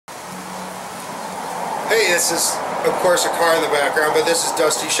Hey, this is, of course, a car in the background, but this is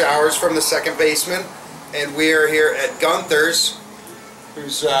Dusty Showers from the second basement, and we are here at Gunther's,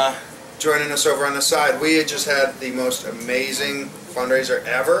 who's joining us over on the side. We had just had the most amazing fundraiser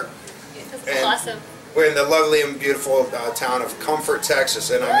ever. That's awesome. We're in the lovely and beautiful town of Comfort, Texas,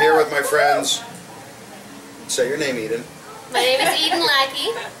 and I'm here with my friends. Say your name, Eden. My name is Eden Lackey.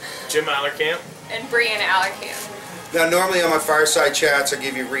 Jim Allerkamp. And Brianna Allerkamp. Now, normally on my fireside chats, I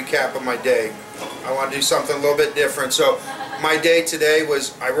give you a recap of my day. I want to do something a little bit different. So, my day today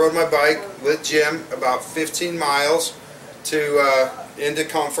was I rode my bike with Jim about 15 miles to into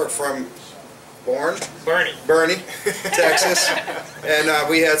Comfort from Boerne, Texas, and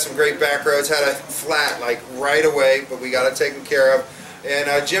we had some great back roads. Had a flat like right away, but we got it taken care of.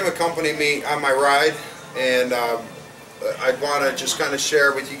 And Jim accompanied me on my ride, and I want to just kind of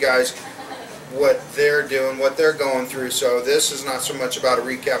share with you guys what they're doing, what they're going through. So this is not so much about a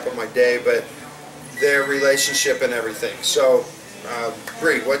recap of my day, but their relationship and everything. So,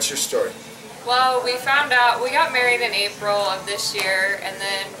 Bree, what's your story? Well, we found out, we got married in April of this year, and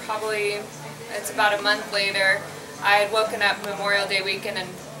then probably, it's about a month later, I had woken up Memorial Day weekend and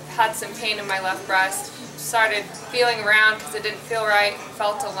had some pain in my left breast. Started feeling around because it didn't feel right,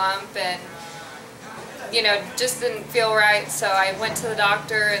 felt a lump, and you know, just didn't feel right. So I went to the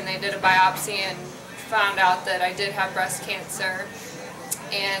doctor and they did a biopsy and found out that I did have breast cancer.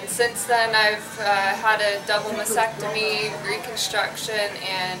 And since then I've had a double mastectomy, reconstruction,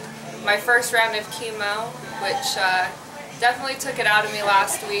 and my first round of chemo, which definitely took it out of me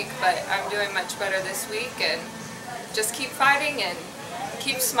last week, but I'm doing much better this week, and just keep fighting and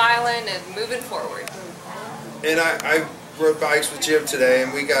keep smiling and moving forward. And I rode bikes with Jim today,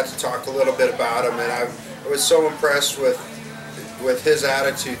 and we got to talk a little bit about him, and I was so impressed with his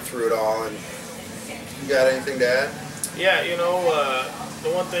attitude through it all. And you got anything to add? Yeah, you know, the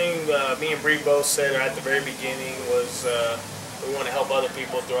one thing me and Bree both said at the very beginning was we want to help other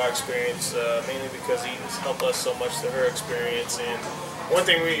people through our experience, mainly because Eden's helped us so much through her experience. And one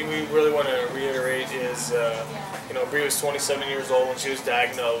thing we really want to reiterate is, you know, Bree was 27 years old when she was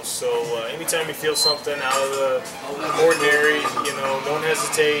diagnosed. So anytime you feel something out of the ordinary, you know, don't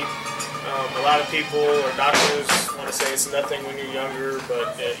hesitate. A lot of people or doctors want to say it's nothing when you're younger,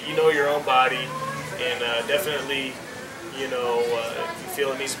 but you know your own body, and definitely, you know, if you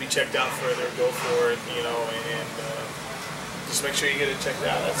feel it needs to be checked out further, go for it, you know, and just make sure you get it checked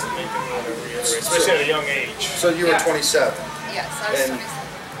out. That's the main thing we want to reiterate, especially at a young age. So you were 27? Yes, I was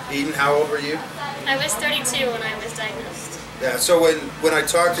 27. Eden, how old were you? I was 32 when I was diagnosed. Yeah, so when I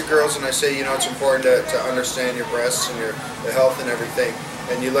talk to girls and I say, you know, it's important to understand your breasts and the health and everything,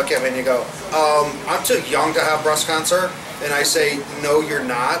 and you look at me and you go, I'm too young to have breast cancer, and I say, no, you're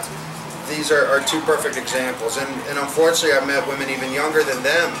not. These are two perfect examples, and unfortunately I've met women even younger than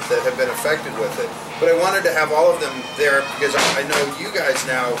them that have been affected with it. But I wanted to have all of them there because I know you guys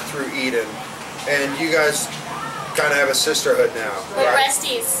now through Eden, and you guys kind of have a sisterhood now. We're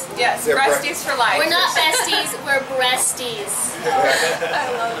breasties. Yes, breasties for life. We're not besties, we're breasties. I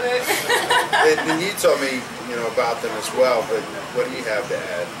love it. And you told me, you know, about them as well, but what do you have to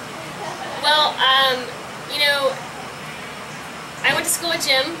add? Well, you know, I went to school with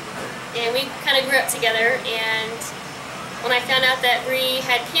Jim, and we kind of grew up together, and when I found out that Bree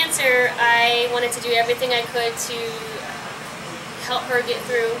had cancer, I wanted to do everything I could to help her get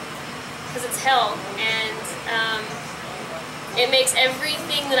through, because it's hell, and it makes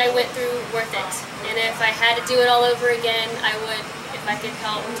everything that I went through worth it. And if I had to do it all over again, I would, if I could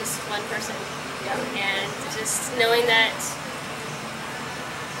help just one person. And just knowing that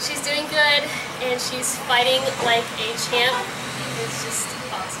she's doing good and she's fighting like a champ is just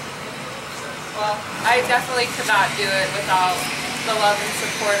awesome. Well, I definitely could not do it without the love and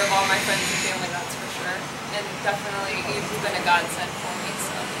support of all my friends and family, that's for sure. And definitely you've been a godsend for me.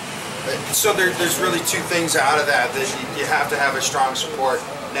 So there's really two things out of that you have to have a strong support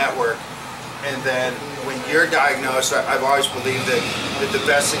network, and then when you're diagnosed, I've always believed that the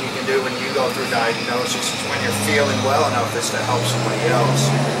best thing you can do when you go through diagnosis is when you're feeling well enough is to help somebody else.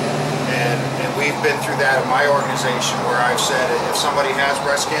 And we've been through that in my organization where I've said if somebody has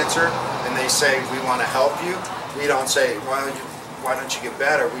breast cancer and they say we want to help you, we don't say why don't you get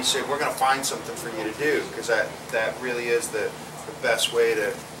better. We say we're going to find something for you to do, because that really is the best way to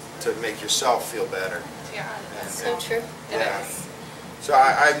make yourself feel better. Yeah, that's so true. It is. So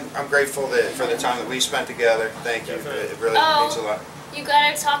I'm grateful for the time that we spent together. Thank you. It really means a lot. You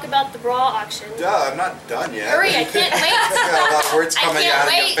gotta talk about the bra auction. Duh, I'm not done yet. Hurry, I can't wait. I've got a lot of words coming out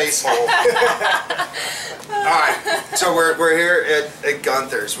of your face hole. Alright, so we're here at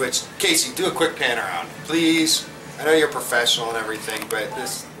Gunther's, which, Casey, do a quick pan around, please. I know you're professional and everything, but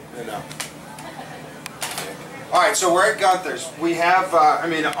this, you know. All right, so we're at Gunther's. We have, I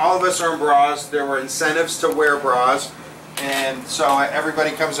mean, all of us are in bras. There were incentives to wear bras. And so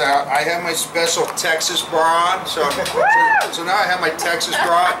everybody comes out. I have my special Texas bra on. So now I have my Texas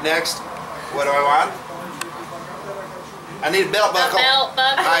bra. Next, what do I want? I need a belt buckle. A belt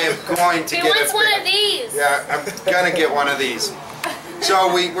buckle. I am going to He get wants one of these. Yeah, I'm going to get one of these.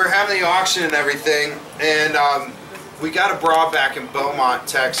 So we're having the auction and everything. And we got a bra back in Beaumont,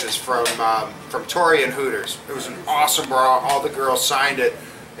 Texas from Tori and Hooters. It was an awesome bra. All the girls signed it.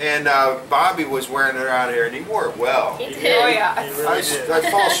 And Bobby was wearing it around here, and he wore it well. He did. Oh yeah. I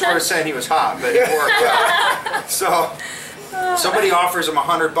fall short of saying he was hot, but he wore it well. So somebody offers him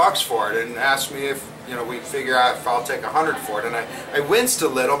 $100 for it and asked me if, you know, we figure out if I'll take $100 for it. And I winced a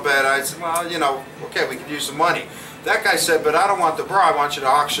little bit. I said, well, you know, okay, we could use the money. That guy said, but I don't want the bra. I want you to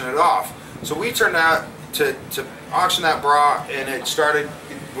auction it off. So we turned out to auction that bra, and it started,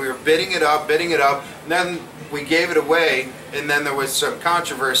 we were bidding it up, and then we gave it away, and then there was some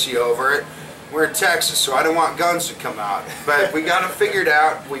controversy over it. We're in Texas, so I didn't want guns to come out. But we got it figured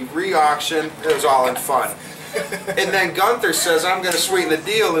out, we re-auctioned, it was all in fun. And then Gunther says, I'm going to sweeten the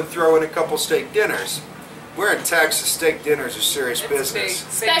deal and throw in a couple steak dinners. We're in Texas, steak dinners are serious business.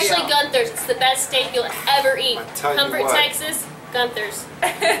 Especially Gunther's. It's the best steak you'll ever eat. Comfort, Texas, Gunther's.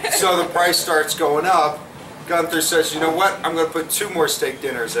 So the price starts going up. Gunther says, you know what, I'm going to put 2 more steak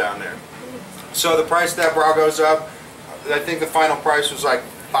dinners down there. So the price of that bra goes up. I think the final price was like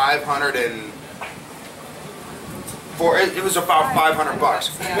it was about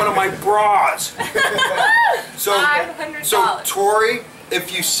 $500. One of my bras. So $500. Tori,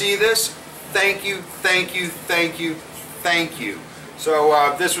 if you see this, thank you, thank you, thank you, thank you.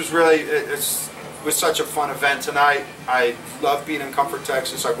 So this was really, it was such a fun event tonight. I love being in Comfort,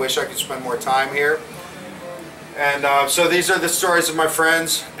 Texas. I wish I could spend more time here. And so these are the stories of my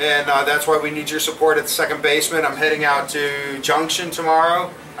friends, and that's why we need your support at the second basement. I'm heading out to Junction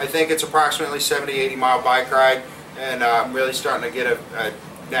tomorrow. I think it's approximately 70-80 mile bike ride, and I'm really starting to get a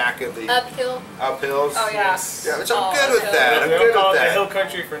knack of the uphills. Oh yeah. Yeah, so I'm good with that. I'm They good don't call with it the that. hill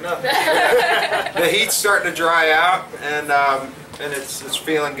country for nothing. The heat's starting to dry out, and it's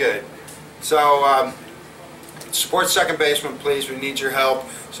feeling good. So support Second Basement, please. We need your help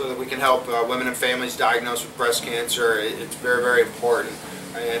so that we can help women and families diagnosed with breast cancer. It's very, very important.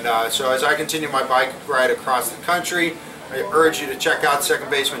 And so as I continue my bike ride across the country, I urge you to check out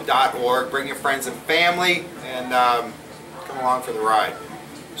secondbasement.org. Bring your friends and family, and come along for the ride.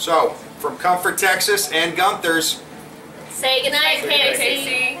 So, from Comfort, Texas, and Gunther's, Say goodnight, Casey.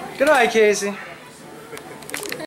 Casey. Good night, Casey.